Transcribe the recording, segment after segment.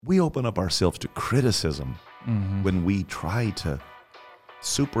we open up ourselves to criticism when we try to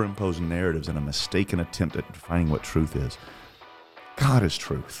superimpose narratives in a mistaken attempt at defining what truth is. God is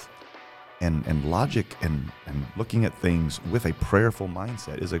truth. And logic and looking at things with a prayerful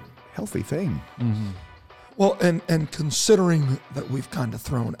mindset is a healthy thing. Well, and considering that we've kind of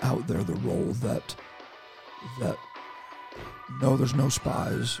thrown out there the role that no, there's no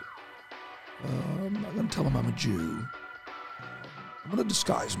spies. I'm not going to tell them I'm a Jew. I'm going to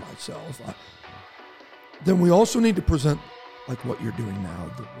disguise myself. Then we also need to present, like what you're doing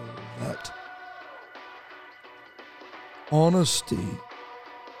now, the role that honesty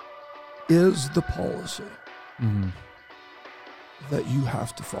is the policy that you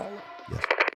have to follow. Yes.